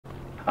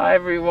Hi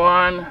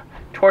everyone,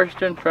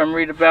 Torsten from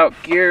Read About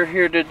Gear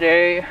here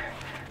today.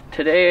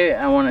 Today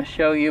I want to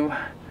show you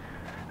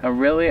a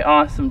really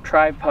awesome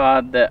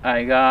tripod that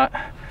I got,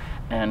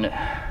 and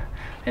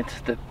it's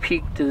the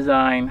Peak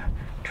Design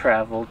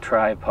Travel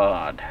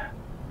Tripod.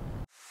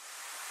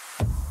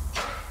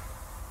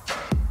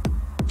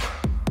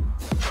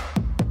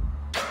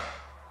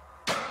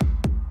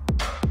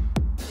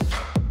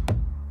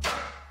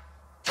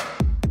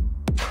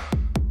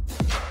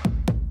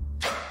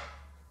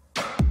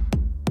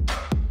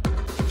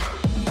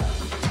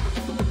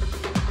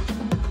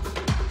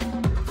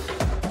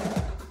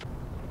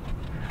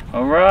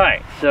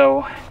 Alright,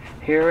 so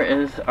here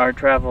is our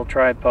travel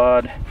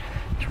tripod.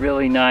 It's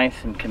really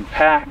nice and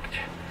compact.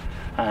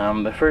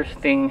 The first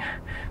thing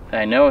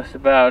that I noticed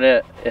about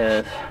it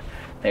is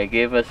they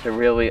gave us a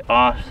really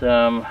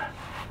awesome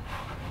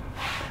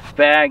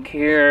bag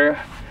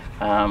here.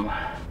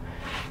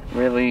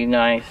 Really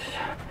nice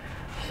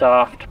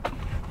soft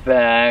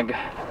bag,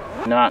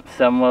 not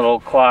some little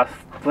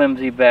cloth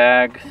flimsy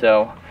bag,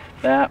 so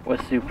that was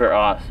super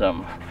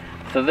awesome.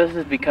 So this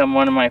has become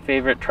one of my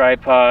favorite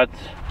tripods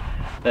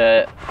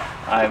that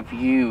I've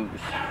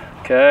used.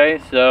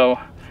 Okay, so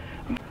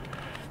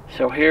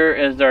here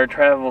is our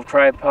travel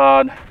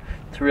tripod.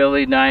 It's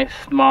really nice,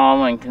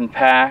 small and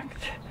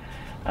compact.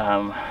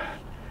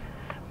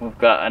 We've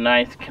got a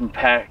nice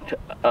compact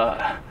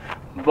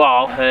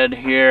ball head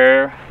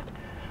here.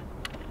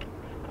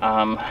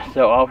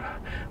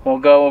 We'll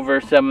go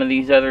over some of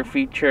these other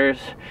features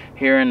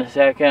here in a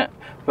second,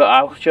 but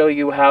I'll show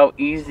you how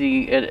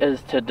easy it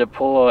is to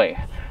deploy.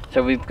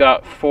 So we've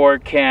got 4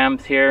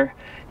 cams here.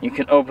 You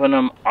can open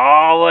them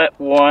all at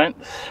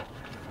once.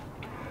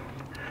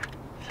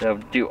 So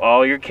do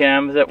all your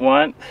cams at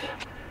once.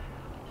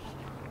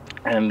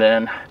 And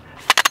then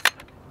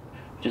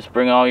just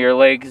bring all your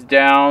legs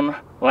down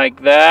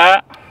like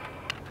that.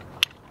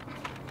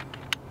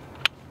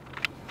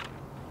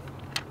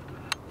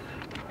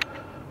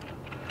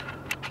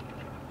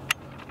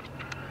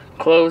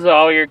 Close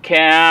all your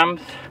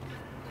cams.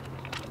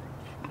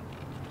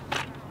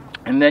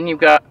 And then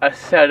you've got a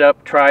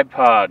setup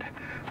tripod.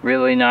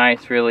 Really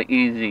nice, really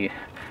easy.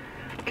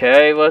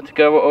 Okay, let's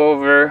go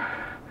over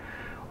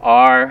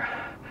our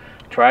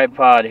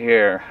tripod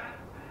here.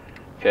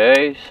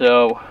 Okay,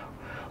 so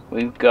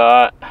we've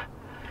got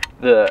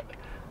the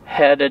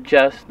head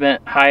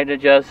adjustment, height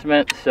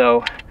adjustment,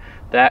 so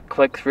that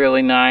clicks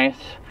really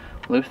nice.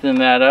 Loosen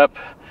that up,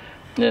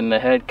 and then the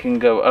head can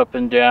go up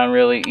and down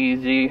really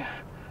easy.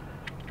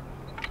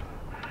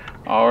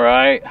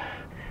 Alright,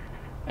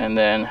 and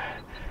then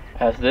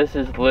as this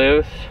is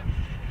loose,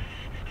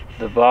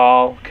 the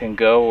ball can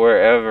go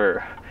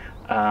wherever.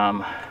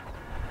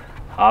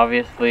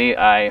 Obviously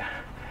I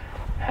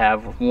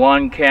have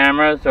one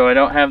camera, so I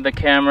don't have the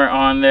camera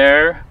on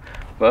there,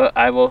 but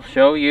I will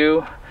show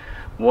you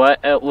what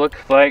it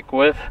looks like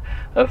with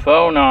a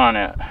phone on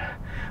it.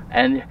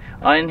 And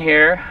on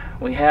here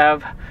we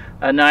have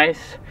a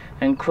nice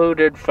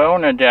included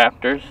phone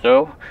adapter,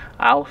 so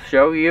I'll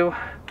show you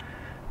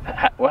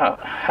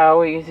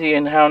how easy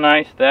and how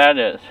nice that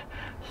is.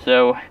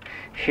 So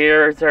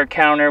here's our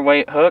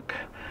counterweight hook.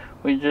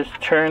 We just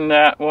turn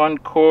that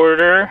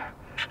 1/4,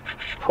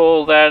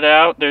 pull that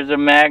out. There's a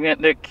magnet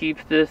that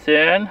keeps this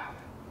in,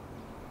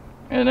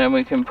 and then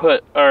we can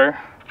put our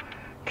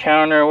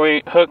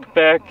counterweight hook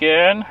back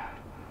in.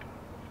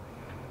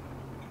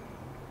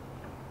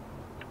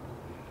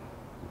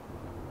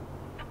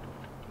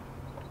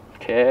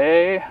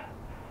 Okay,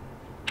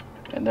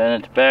 and then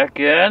it's back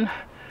in,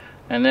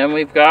 and then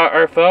we've got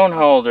our phone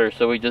holder,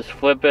 so we just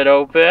flip it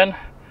open,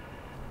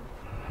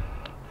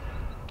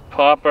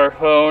 pop our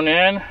phone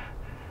in,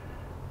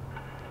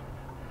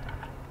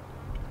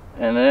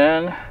 and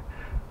then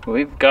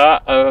we've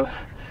got a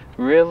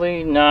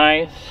really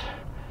nice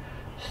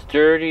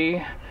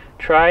sturdy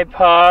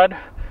tripod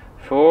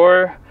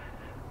for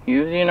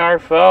using our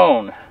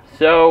phone.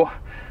 So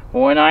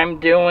when I'm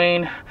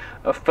doing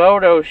a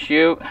photo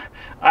shoot,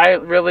 I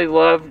really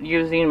love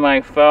using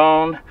my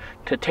phone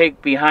to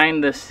take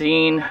behind the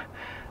scene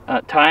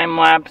time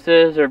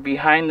lapses or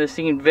behind the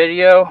scene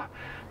video.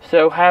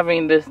 So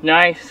having this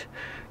nice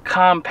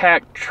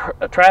compact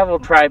travel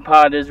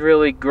tripod is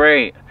really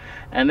great.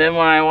 And then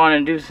when I want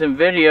to do some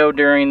video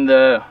during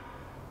the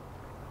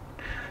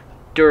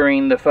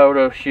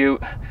photo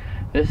shoot,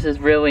 this is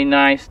really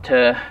nice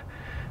to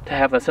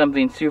have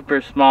something super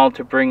small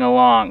to bring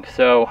along.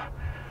 So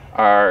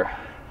our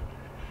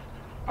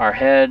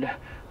head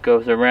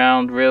goes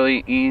around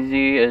really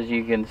easy, as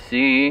you can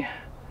see.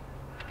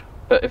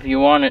 But if you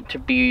want it to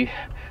be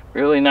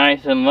really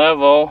nice and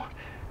level,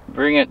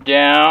 bring it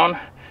down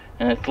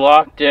and it's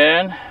locked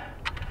in.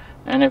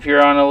 And if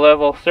you're on a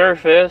level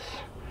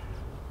surface,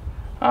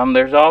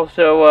 there's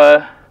also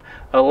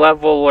a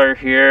leveler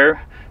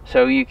here,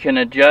 so you can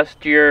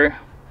adjust your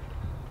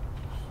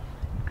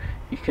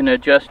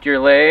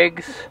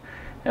legs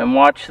and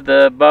watch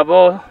the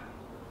bubble,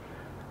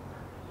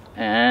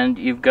 and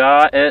you've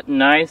got it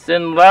nice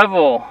and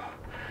level.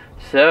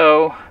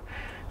 So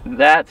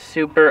that's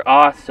super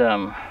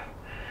awesome.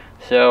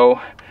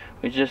 So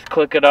we just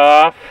click it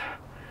off,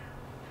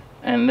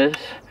 and this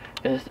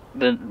is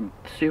the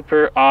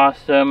super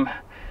awesome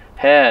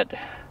head.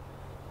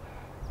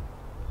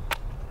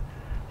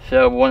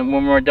 So when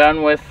we're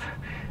done with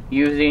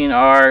using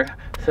our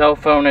cell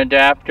phone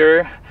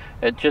adapter,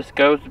 it just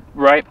goes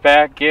right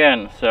back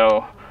in.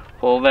 So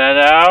pull that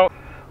out,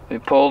 we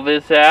pull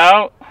this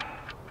out,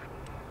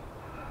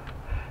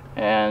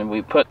 and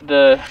we put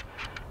the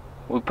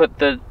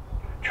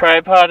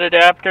tripod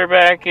adapter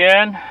back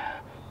in,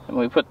 and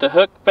we put the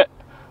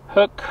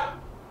hook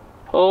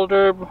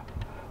holder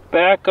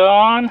back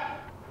on,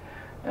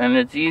 and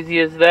it's easy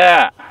as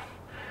that.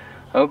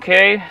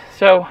 Okay,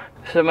 so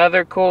some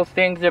other cool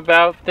things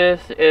about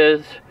this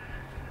is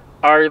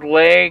our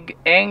leg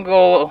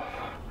angle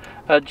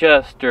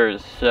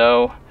adjusters.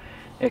 So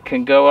it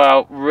can go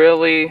out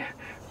really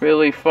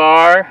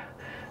far,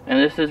 and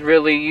this is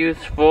really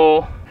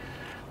useful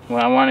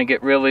when I want to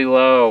get really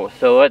low.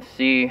 So let's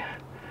see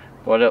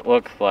what it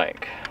looks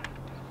like.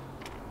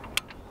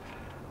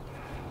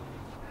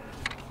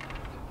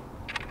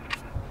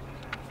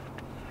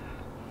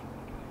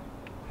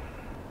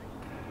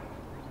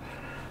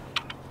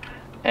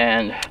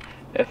 And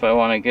if I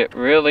want to get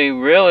really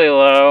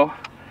low,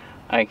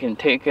 I can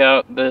take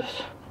out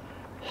this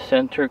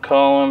center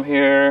column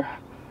here,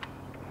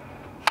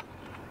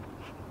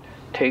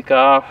 take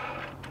off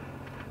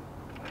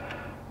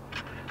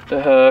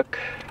the hook,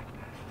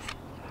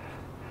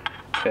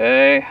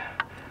 okay,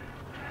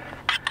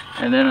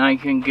 and then I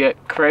can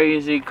get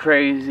crazy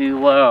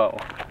low.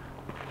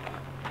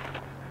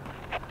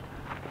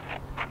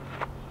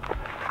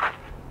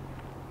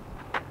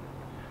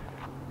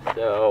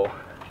 So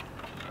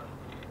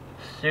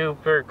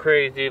super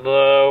crazy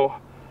low.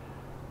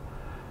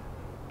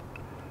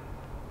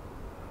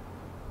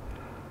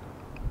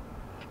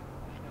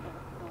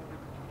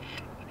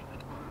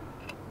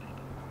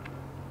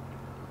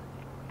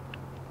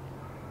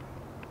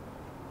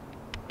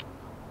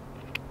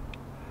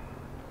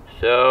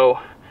 So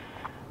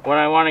when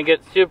I want to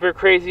get super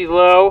crazy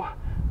low,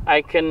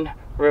 I can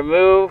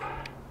remove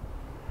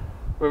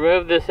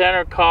the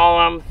center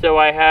column, so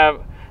I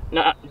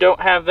don't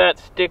have that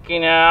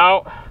sticking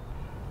out.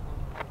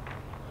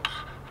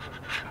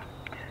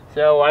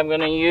 So I'm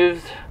going to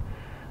use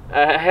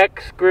a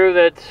hex screw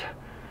that's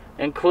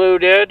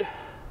included.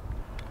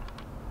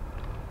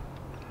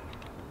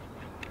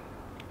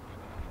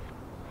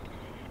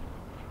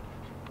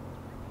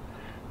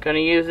 Going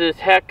to use this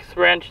hex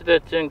wrench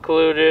that's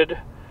included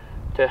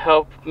to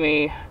help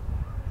me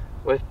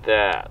with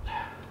that.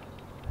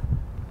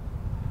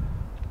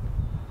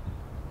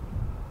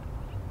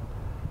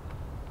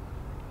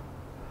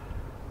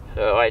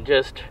 So I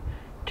just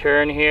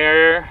turn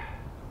here,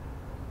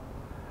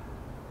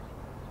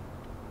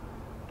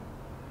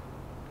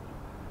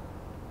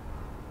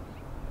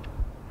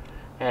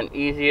 and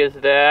easy as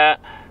that,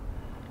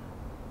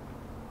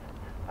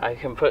 I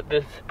can put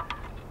this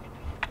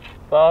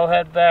ball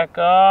head back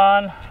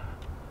on,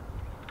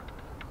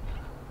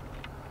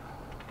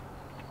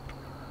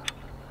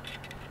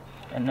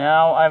 and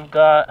now I've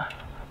got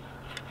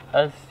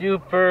a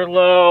super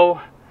low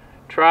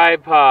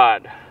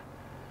tripod.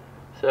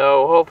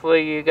 So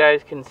hopefully you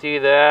guys can see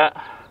that.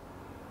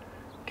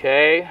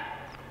 Okay,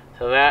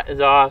 so that is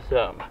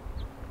awesome.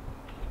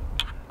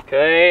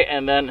 Okay,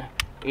 and then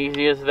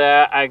easy as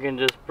that, I can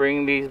just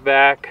bring these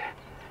back,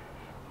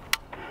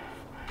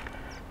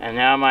 and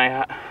now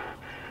my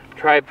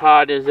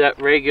tripod is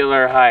at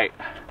regular height.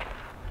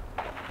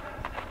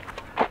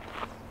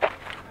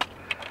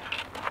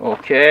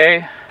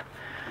 Okay,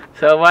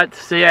 so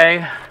let's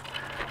say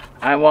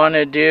I want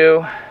to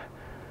do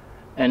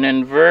an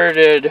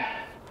inverted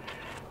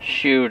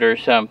shoot or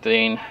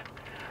something.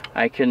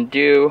 I can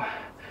do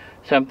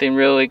something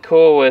really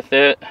cool with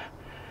it.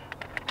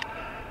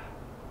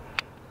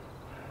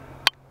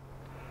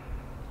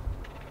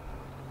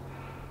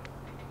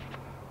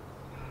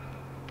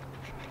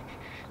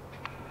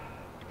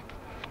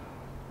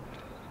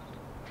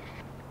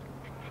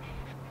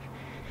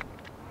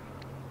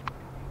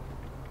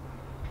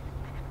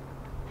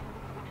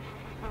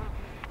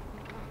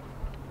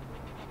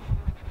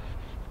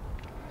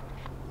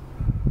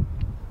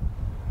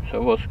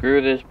 So we'll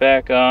screw this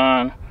back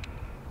on.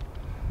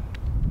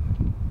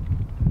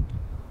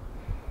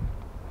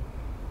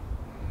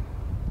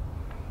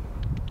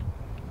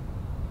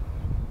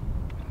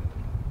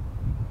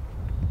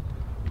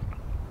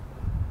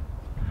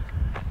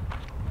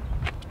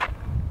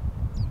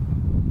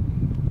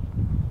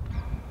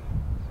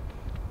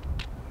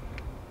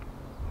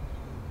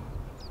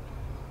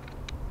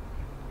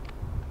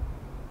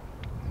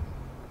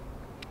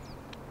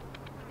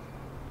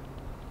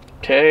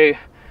 Okay,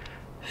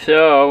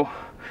 so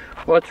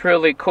what's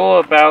really cool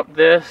about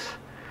this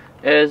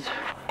is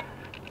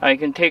I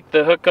can take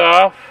the hook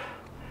off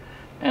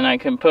and I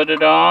can put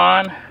it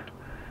on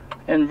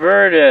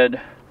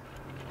inverted,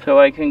 so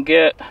I can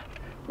get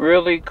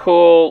really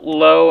cool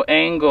low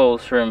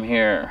angles from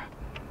here.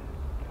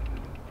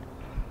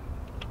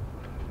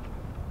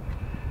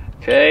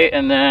 Okay,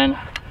 and then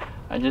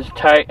I just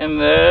tighten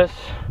this,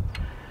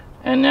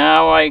 And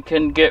now I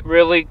can get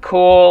really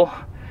cool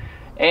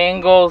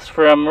angles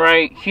from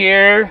right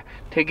here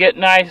to get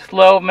nice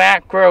low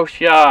macro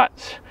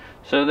shots.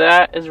 So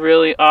that is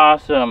really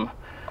awesome.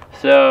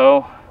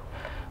 So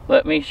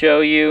let me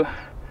show you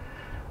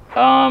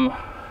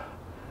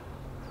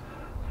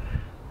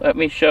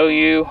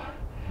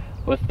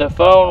with the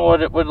phone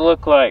what it would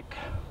look like.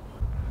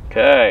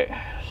 Okay,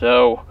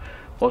 so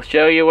we'll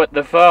show you with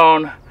the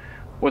phone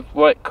with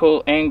what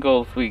cool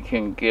angles we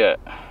can get.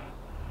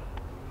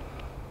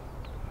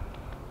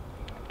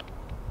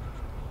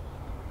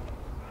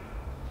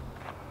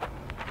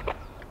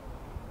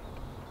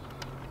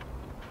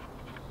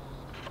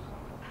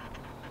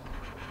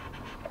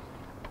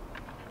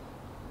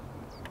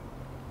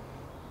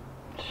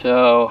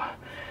 So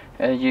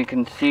as you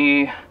can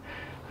see,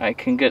 I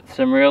can get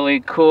some really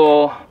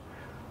cool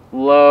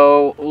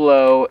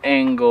low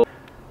angle.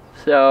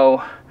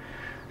 So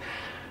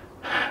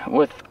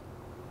with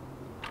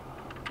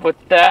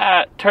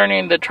that,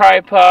 turning the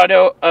tripod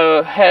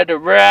head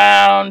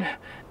around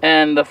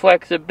and the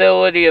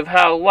flexibility of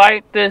how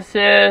light this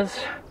is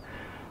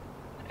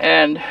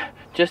and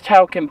just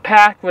how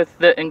compact with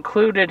the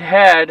included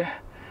head,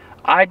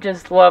 I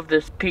just love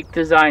this Peak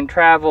Design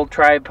travel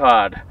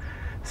tripod.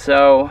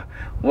 So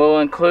we'll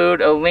include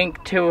a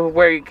link to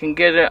where you can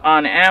get it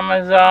on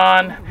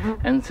Amazon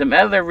and some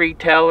other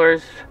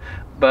retailers,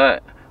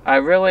 but I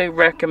really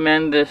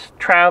recommend this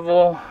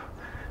travel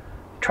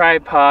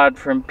tripod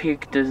from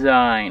Peak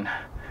Design.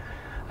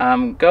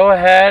 Go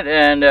ahead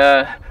and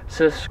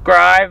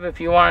subscribe if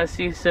you want to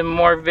see some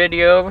more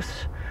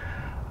videos,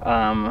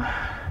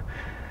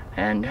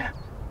 and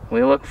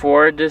we look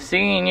forward to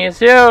seeing you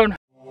soon.